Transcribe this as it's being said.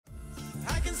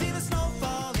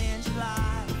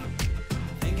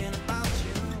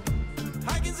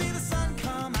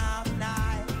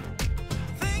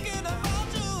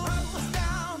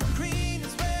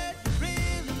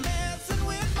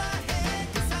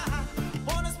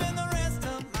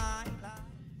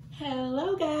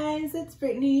it's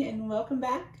Brittany and welcome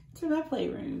back to my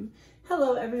playroom.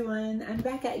 Hello everyone, I'm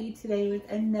back at you today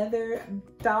with another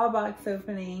doll box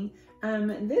opening.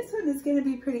 This one is going to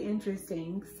be pretty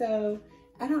interesting. So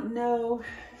I don't know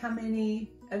how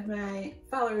many of my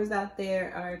followers out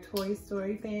there are Toy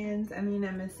Story fans. I mean,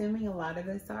 I'm assuming a lot of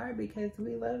us are because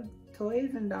we love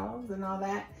toys and dolls and all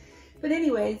that. But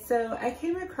anyway, so I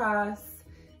came across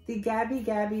the Gabby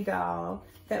Gabby doll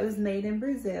that was made in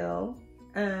Brazil.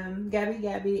 Gabby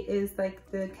Gabby is like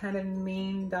the kind of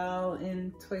mean doll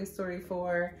in Toy Story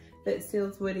 4 that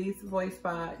steals Woody's voice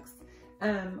box.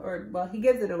 Or, well, he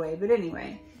gives it away, but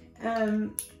anyway.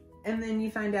 And then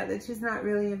you find out that she's not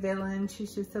really a villain.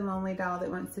 She's just a lonely doll that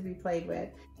wants to be played with.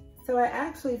 So I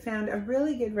actually found a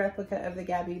really good replica of the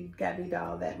Gabby Gabby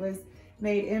doll that was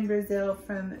made in Brazil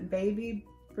from Baby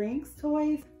Brinks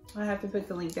Toys. I'll have to put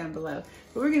the link down below.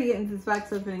 But we're gonna get into this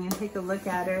box opening and take a look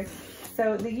at her.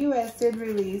 So the US did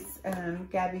release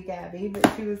Gabby Gabby,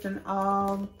 but she was an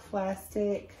all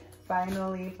plastic,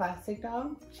 vinyl-y plastic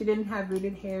doll. She didn't have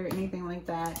rooted hair or anything like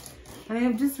that. And I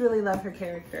just really love her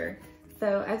character.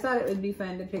 So I thought it would be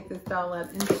fun to pick this doll up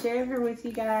and share her with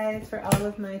you guys for all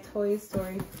of my Toy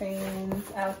Story fans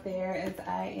out there, as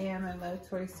I am. I love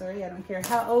Toy Story. I don't care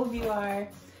how old you are.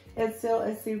 It's still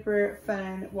a super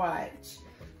fun watch.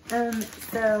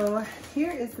 So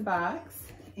here is the box.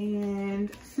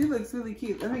 And she looks really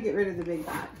cute. Let me get rid of the big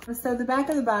box. So the back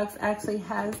of the box actually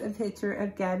has a picture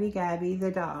of Gabby Gabby,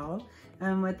 the doll,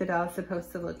 what the doll is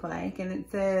supposed to look like. And it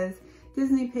says,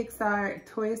 Disney Pixar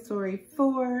Toy Story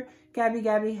 4. Gabby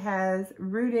Gabby has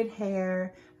rooted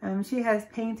hair. She has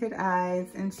painted eyes,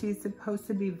 and she's supposed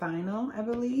to be vinyl, I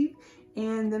believe.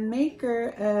 And the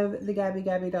maker of the Gabby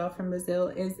Gabby doll from Brazil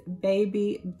is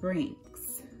Baby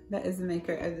Brinks. That is the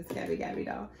maker of this Gabby Gabby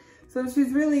doll. So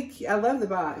she's really cute. I love the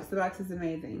box. The box is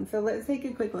amazing. So let's take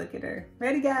a quick look at her.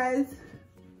 Ready, guys?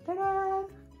 Ta-da!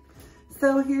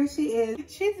 So here she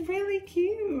is. She's really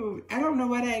cute. I don't know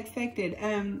what I expected.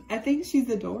 I think she's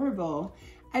adorable.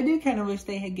 I do kind of wish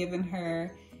they had given her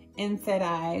inset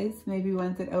eyes, maybe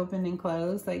ones that open and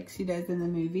close like she does in the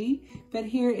movie. But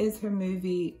here is her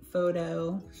movie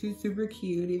photo. She's super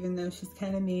cute, even though she's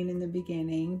kind of mean in the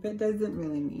beginning, but doesn't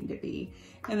really mean to be.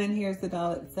 And then here's the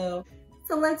doll itself.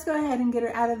 So let's go ahead and get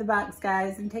her out of the box,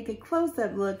 guys, and take a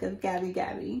close-up look of Gabby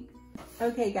Gabby.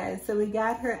 Okay, guys, so we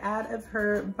got her out of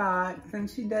her box, and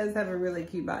she does have a really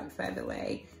cute box, by the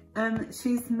way.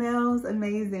 She smells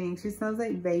amazing. She smells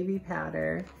like baby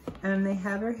powder. They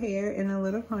have her hair in a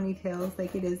little ponytails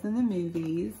like it is in the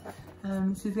movies.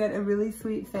 She's got a really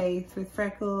sweet face with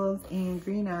freckles and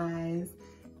green eyes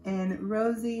and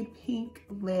rosy pink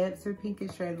lips, or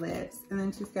pinkish red lips. And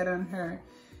then she's got on her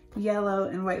yellow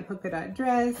and white polka dot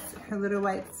dress, her little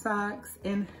white socks,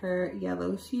 and her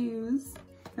yellow shoes.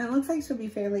 And it looks like she'll be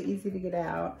fairly easy to get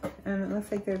out. It looks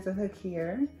like there's a hook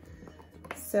here.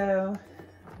 So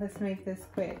let's make this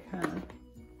quick, huh?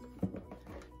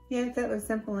 Yeah, that was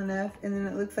simple enough. And then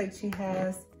it looks like she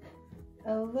has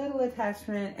a little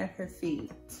attachment at her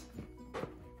feet.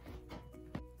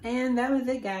 And that was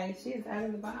it, guys. She is out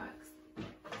of the box.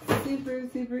 Super,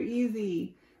 super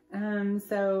easy.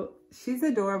 So she's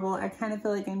adorable. I kind of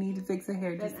feel like I need to fix her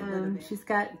hair just a little bit. She's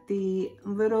got the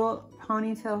little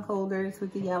ponytail holders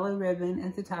with the yellow ribbon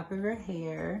at the top of her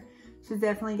hair. She's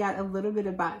definitely got a little bit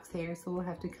of box hair, so we'll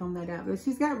have to comb that out. But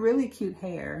she's got really cute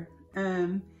hair.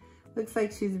 Looks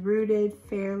like she's rooted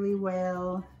fairly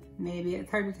well. Maybe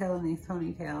it's hard to tell in these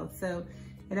ponytails, so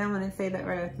I don't want to say that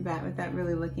right off the bat without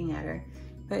really looking at her.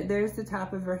 But there's the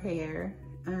top of her hair.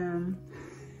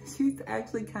 She's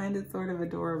actually kind of sort of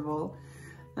adorable.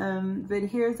 But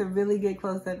here's a really good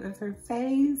close-up of her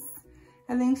face.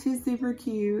 I think she's super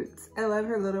cute. I love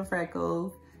her little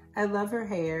freckles. I love her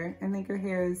hair. I think her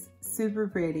hair is super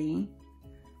pretty.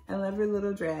 I love her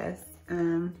little dress.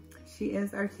 She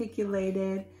is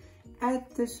articulated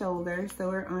at the shoulder, so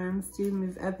her arms do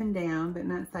move up and down, but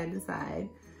not side to side.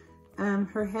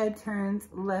 Her head turns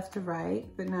left to right,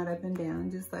 but not up and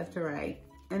down, just left to right.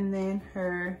 And then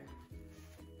her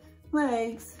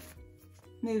legs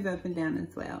move up and down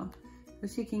as well. So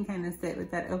she can kind of sit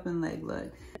with that open leg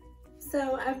look.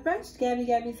 So I've brushed Gabby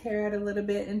Gabby's hair out a little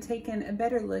bit and taken a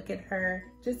better look at her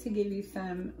just to give you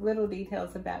some little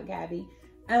details about Gabby.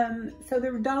 So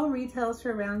the doll retails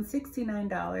for around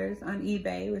 $69 on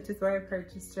eBay, which is where I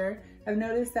purchased her. I've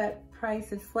noticed that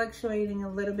price is fluctuating a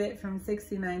little bit from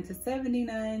 $69 to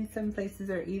 $79. Some places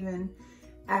are even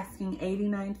asking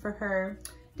 $89 for her.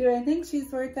 Do I think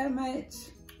she's worth that much?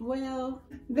 Well,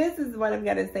 this is what I've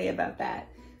got to say about that.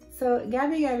 So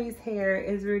Gabby Gabby's hair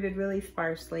is rooted really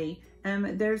sparsely.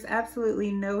 There's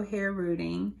absolutely no hair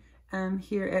rooting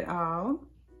here at all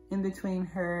in between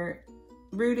her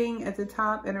rooting at the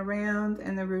top and around,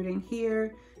 and the rooting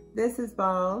here. This is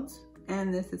bald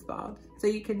and this is bald. So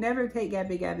you could never take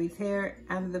Gabby Gabby's hair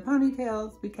out of the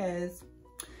ponytails because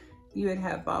you would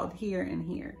have bald here and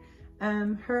here.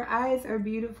 Her eyes are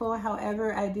beautiful.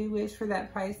 However, I do wish for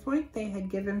that price point they had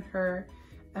given her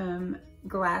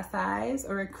glass eyes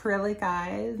or acrylic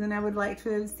eyes, and I would like to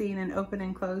have seen an open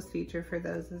and close feature for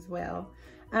those as well.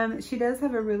 She does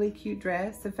have a really cute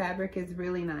dress. The fabric is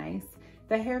really nice.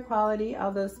 The hair quality,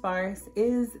 although sparse,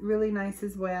 is really nice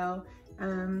as well.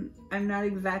 I'm not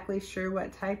exactly sure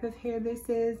what type of hair this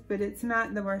is, but it's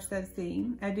not the worst I've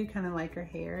seen. I do kind of like her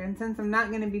hair, and since I'm not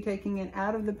going to be taking it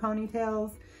out of the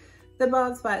ponytails, the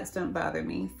bald spots don't bother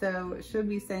me, so she'll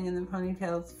be staying in the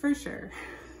ponytails for sure.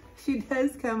 She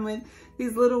does come with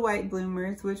these little white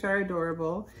bloomers, which are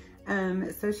adorable.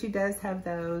 So she does have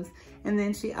those. And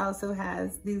then she also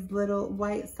has these little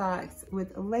white socks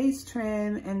with lace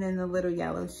trim, and then the little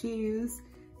yellow shoes.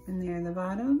 And there in the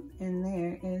bottom, and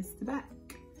there is the back.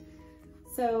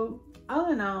 So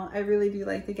all in all, I really do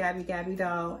like the Gabby Gabby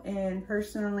doll, and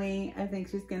personally, I think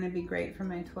she's gonna be great for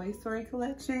my Toy Story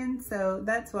collection, so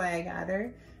that's why I got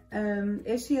her.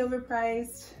 Is she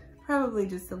overpriced? Probably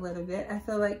just a little bit. I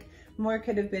feel like more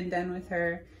could have been done with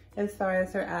her as far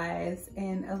as her eyes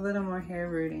and a little more hair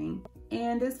rooting.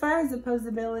 And as far as the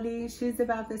posability, she's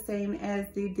about the same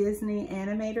as the Disney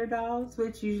animator dolls,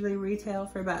 which usually retail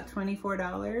for about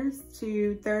 $24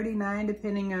 to $39,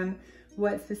 depending on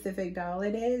what specific doll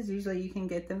it is. Usually you can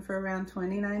get them for around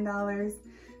 $29.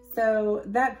 So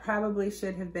that probably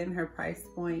should have been her price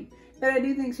point. But I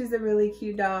do think she's a really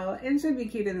cute doll and should be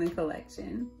cute in the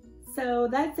collection. So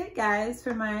that's it, guys,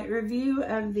 for my review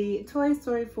of the Toy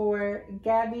Story 4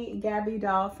 Gabby Gabby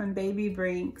doll from Baby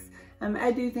Brinks.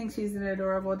 I do think she's an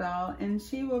adorable doll, and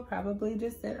she will probably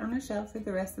just sit on a shelf for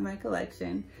the rest of my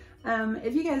collection.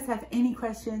 If you guys have any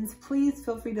questions, please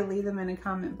feel free to leave them in a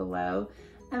comment below.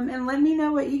 And let me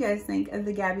know what you guys think of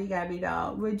the Gabby Gabby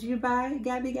doll. Would you buy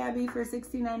Gabby Gabby for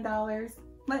 $69?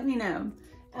 Let me know.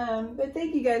 But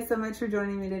thank you guys so much for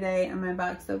joining me today on my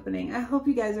box opening. I hope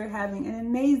you guys are having an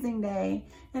amazing day,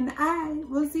 and I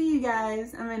will see you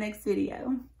guys on my next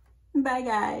video. Bye,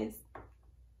 guys.